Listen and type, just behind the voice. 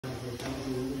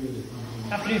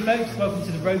Afternoon folks, welcome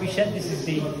to the Robey shed. This is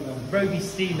the Robey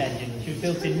steam engine, which was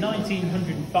built in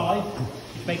 1905,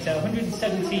 which makes it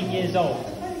 117 years old.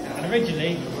 And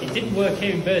originally, it didn't work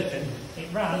here in Burton, it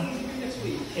ran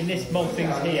in this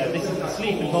maltings here. This is the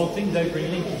Sleaford maltings over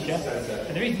in Lincolnshire.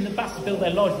 And the reason the Bastards built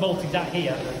their large maltings out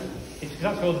here is because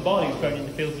that's where all the barley was grown in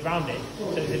the fields around it.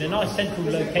 So it's in a nice central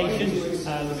location,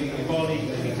 the barley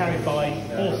would be carried by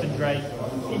horse and dray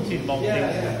into the malting,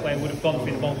 where it would have gone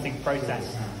through the malting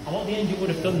process. And what the engine would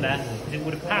have done there is it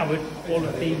would have powered all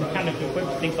of the mechanical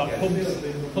equipment, things like pumps,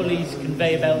 pulleys,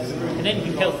 conveyor belts, and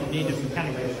anything else that needed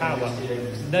mechanical power.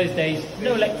 Because in those days,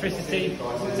 no electricity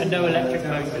and no electric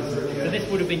motors. So this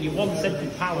would have been your one central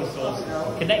power source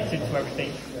connected to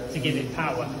everything to give it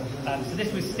power. So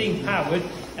this was steam powered,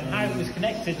 and how it was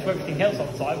connected to everything else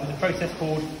on site was a process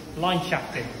called line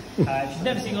shafting. If you've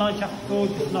never seen line shaft before,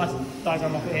 just a nice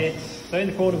diagram of it here. So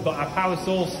in the corner we've got our power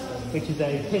source, which is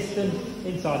a piston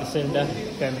inside a cylinder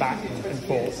going back and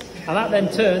forth. And that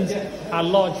then turns our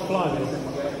large flywheel,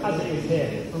 as it is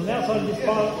here. On the outside of this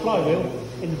flywheel,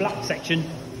 in the black section,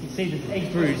 you see there's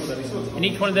 8 grooves. In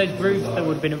each one of those grooves there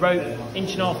would have been a rope, 1.5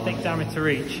 inch thick diameter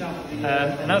each.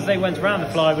 And as they went around the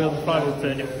flywheel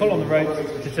turned. It would pull on the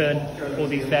rope to turn all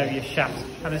these various shafts.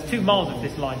 And there's 2 miles of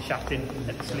this line shafting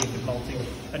at the Sleaford malting,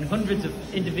 and hundreds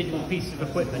of individual pieces of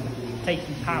equipment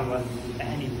taking power at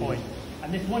any point.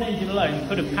 And this one engine alone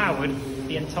could have powered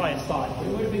the entire site. It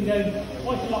would have been going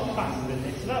quite a lot faster than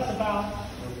this. So that's about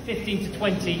 15 to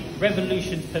 20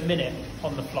 revolutions per minute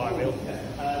on the flywheel.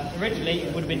 Originally,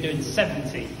 it would have been doing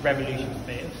 70 revolutions per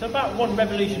minute. So about 1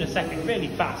 revolution a second, really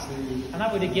fast. And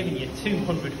that would have given you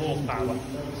 200 horsepower.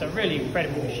 So a really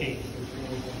incredible machine.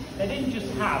 They didn't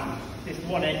just have this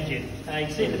one engine.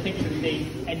 You see in the picture of the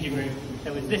engine room,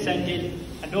 there was this engine,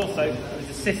 and also there was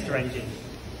a sister engine.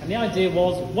 And the idea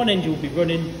was one engine would be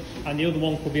running and the other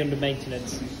one could be under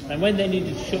maintenance. And when they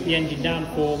needed to shut the engine down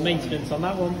for maintenance on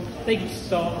that one, they could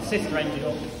start a sister engine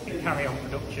up and carry on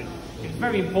production. It was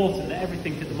very important that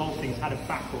everything at the maltings had a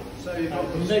backup.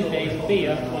 In those days,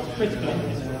 beer was critical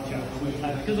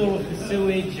infrastructure. Because all of the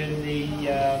sewage and the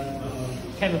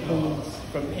chemicals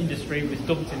from industry was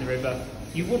dumped in the river,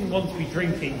 you wouldn't want to be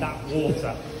drinking that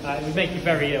water. It would make you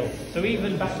very ill. So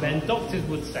even back then, doctors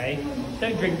would say,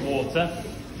 don't drink water,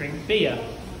 drink beer.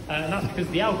 And that's because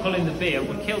the alcohol in the beer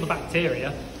would kill the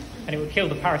bacteria and it would kill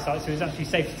the parasites, so it was actually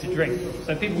safer to drink.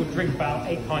 So people would drink about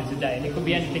 8 pints a day, and it could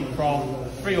be anything from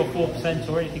 3 or 4%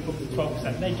 or anything up to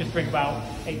 12%. They just drink about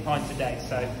 8 pints a day.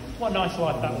 So what a nice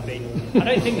life that would be. I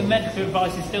don't think the medical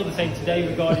advice is still the same today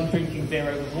regarding drinking beer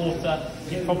over water.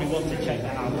 You'd probably want to check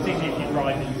that out, particularly if you're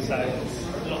driving,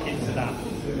 so look into that.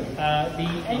 The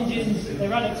engines, they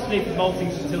ran at Sleaford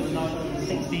maltings until the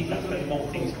 1960s, that's when the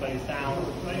maltings closed down.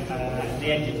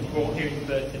 The engine was brought here in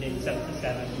Burton in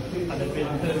 77, and there's been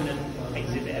a permanent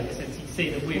exhibit ever since. You can see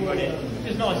that we run it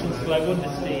just nice and slow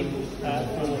under steam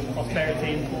for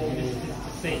prosperity and for visitors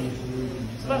to see.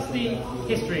 So that's the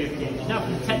history of the engine. Now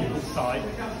from the technical side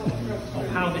of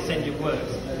how this engine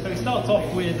works. So we start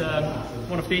off with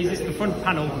one of these. It's the front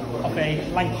panel of a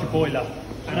Lancashire boiler.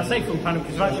 And I say front panel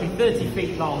because they're actually 30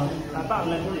 feet long, about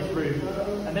the length of this room,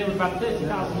 and they were about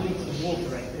 30,000 litres of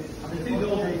water in. And the 2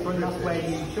 doors in front, that's where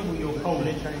you shovel your coal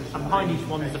in, and behind each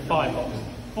one is a firebox.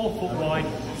 4 foot wide,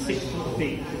 6 foot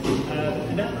deep.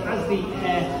 And as the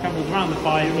air travels around the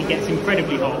fire, it gets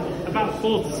incredibly hot, about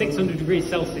 400 to 600 degrees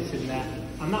Celsius in there.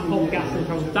 And that hot gas then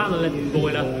travels down the length of the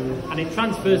boiler, and it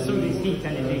transfers some of this heat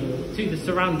energy to the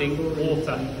surrounding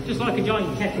water. Just like a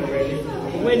giant kettle really.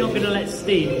 But we're not going to let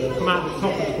steam come out the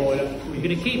top of the boiler. We're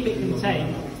going to keep it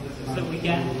contained so that we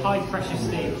get high pressure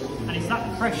steam. And it's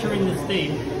that pressure in the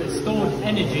steam that stores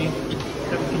energy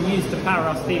that we can use to power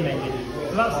our steam engine.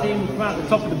 So that steam will come out the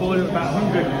top of the boiler at about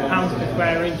 100 pounds per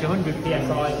square inch, 100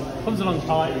 psi, comes along the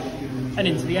pipe and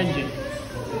into the engine.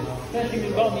 First thing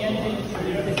we've got on the engine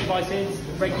is this device here, this is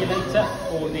the regulator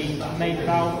or the main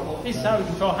valve. This is how we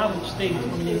control how much steam is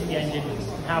coming into the engine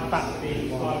and how fast the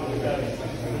flywheel is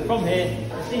going. From here,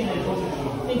 the steam is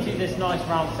pumped into this nice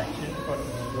round section at the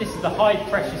front. This is the high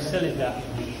pressure cylinder.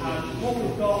 And what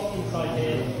we've got inside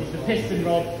here is the piston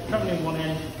rod travelling on one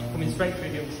end, coming straight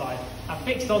through the other side. And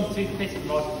fixed onto the piston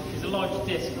rod is a large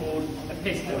disc called a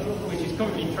piston, which is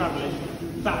currently travelling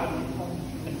back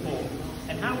and forth.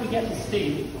 And how we get the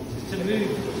steam to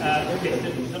move the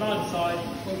piston on either side,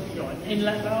 we've got an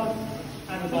inlet valve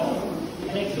and we've got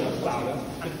an exhaust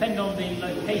valve. And depending on the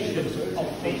location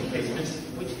of each piston,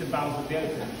 which the valve will be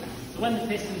open. So when the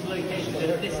piston is located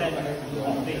at this end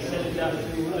of the cylinder,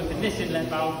 open this inlet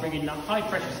valve, bringing that high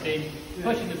pressure steam,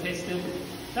 pushing the piston,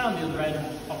 down the other end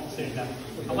of the cylinder.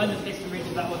 And when the piston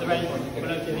reaches that other end,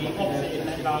 we'll open the opposite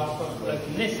inlet valve, we'll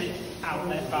open this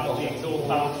outlet valve, the exhaust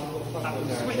valve. That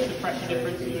will switch the pressure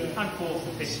difference and force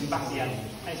the piston back again.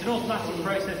 And it's an automatic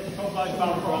process controlled by the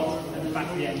valve rod at the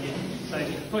back of the engine. So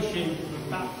it's pushing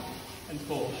back and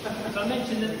forth. So I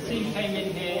mentioned that the steam came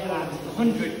in here at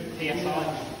 100 psi.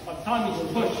 By the time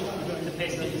it's pushed the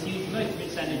piston, it's used most of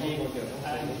its energy.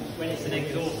 When it's an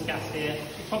exhaust gas here,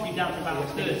 it's probably down to about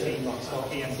 30 psi.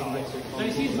 So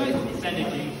it's used most of its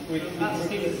energy, but that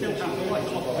steam still has quite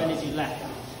a lot of energy left.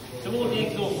 So all the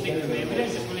exhaust steam from here, we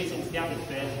don't just release it into the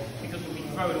atmosphere because we'll be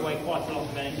throwing away quite a lot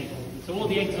of energy. So all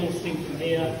the exhaust steam from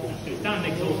here goes down the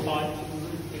exhaust pipe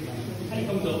and it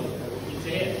comes up into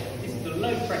here. This is the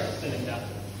low pressure cylinder.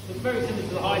 So it's very similar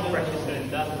to the high pressure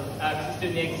cylinder because it's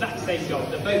doing the exact same job.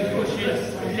 They're both pushing the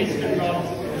piston rods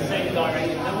in the same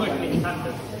direction. They're working in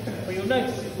tandem. But you'll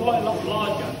notice it's quite a lot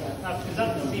larger because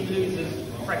as the steam loses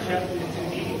pressure,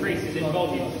 it increases in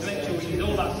volume. So make sure we use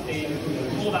all that steam,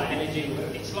 all that energy,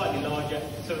 it's slightly larger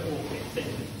so it all fits in.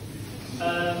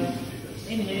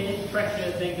 In here,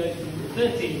 pressure then goes from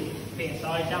 13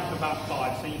 psi down to about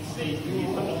 5, so you can see we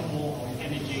use a lot more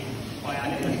energy by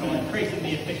adding pressure, increasing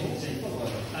the efficiency.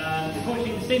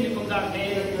 Unfortunately, the steam that comes out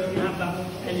here doesn't have that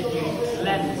energy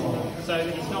left, so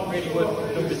it's not really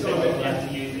worth the cylinder at the end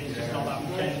to use it, it's just not that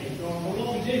much energy. But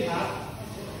what we do have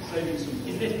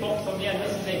is this box on the end.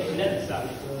 This is a condenser.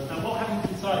 Now what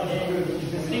happens inside here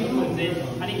is the steam comes in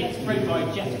and it gets sprayed by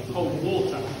a jet of cold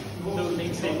water. So it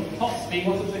needs hot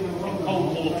steam and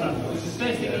cold water. The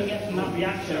first thing you get from that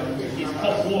reaction is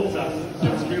hot water, so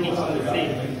it's released the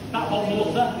steam. That hot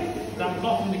water comes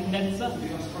off from the condenser,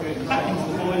 goes back into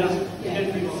the boiler, and goes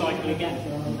through the cycle again.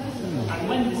 And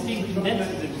when the steam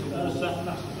condenses into the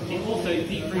water, it also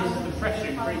decreases the pressure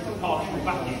and creates a partial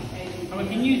vacuum. And we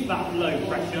can use that low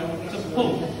pressure to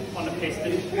pull on a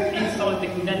piston inside the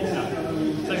condenser.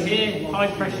 So here, high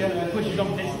pressure pushes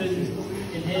on pistons.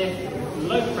 In here,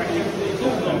 low pressure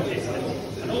pulls on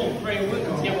pistons. And all three are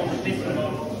working together on the piston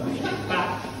rod, push it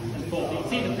back and forth. You can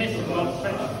see the piston rod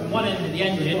stretched from one end of the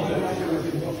engine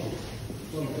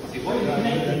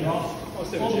connecting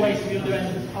all the way to the other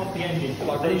end of the engine. So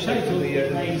in total,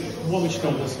 it weighs 1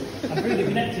 ton. And through the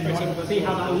connecting rod, you can see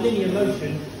how that linear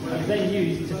motion is then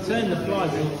used to turn the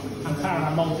flywheel and power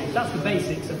our molding. That's the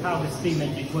basics of how the steam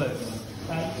engine works.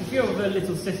 A few other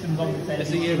little systems on this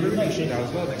engine. There's a room now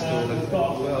as well next door. We've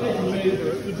got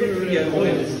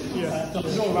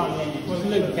oilers all around the engine. We've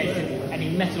lubricated any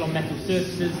metal on metal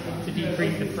surfaces to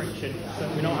decrease the friction so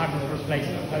that we're not having to replace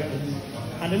components.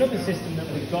 And another system that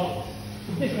we've got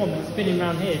is this one that's spinning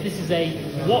around here. This is a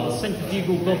Watt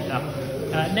centrifugal governor,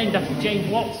 named after James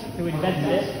Watt, who invented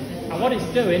it. And what it's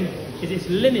doing is it's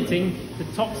limiting the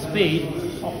top speed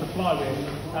of the flywheel.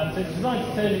 So it's designed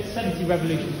to turn at 70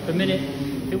 revolutions per minute.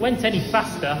 If it went any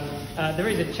faster, there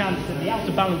is a chance that the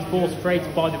outer balance force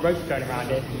created by the ropes going around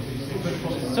it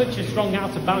is such a strong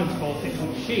outer balance force it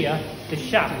will shear the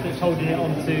shaft that's holding it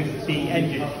onto the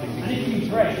engine. And if you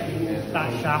break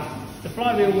that shaft, the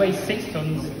flywheel weighs 6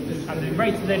 tons, and the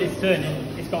rate that it's turning,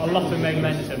 it's got a lot of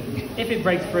momentum. If it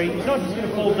breaks free, it's not just going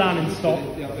to fall down and stop.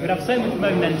 It would have so much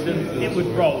momentum, it would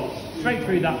roll straight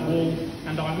through that wall.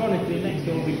 And ironically, next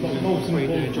door we've got Molson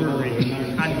Coors Brewery,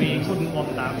 and we wouldn't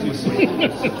want that, would we?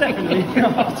 Definitely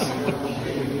not.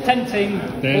 Tempting.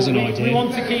 There's an idea. We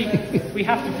want to keep, we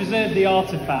have to preserve the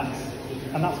artefacts,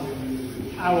 and that's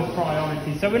our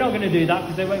priority. So we're not going to do that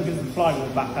because they won't give the flywheel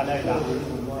back, I know that.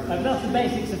 That's the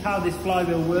basics of how this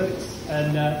flywheel works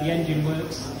and the engine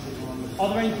works. Are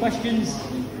there any questions?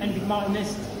 Anything you might have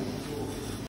missed?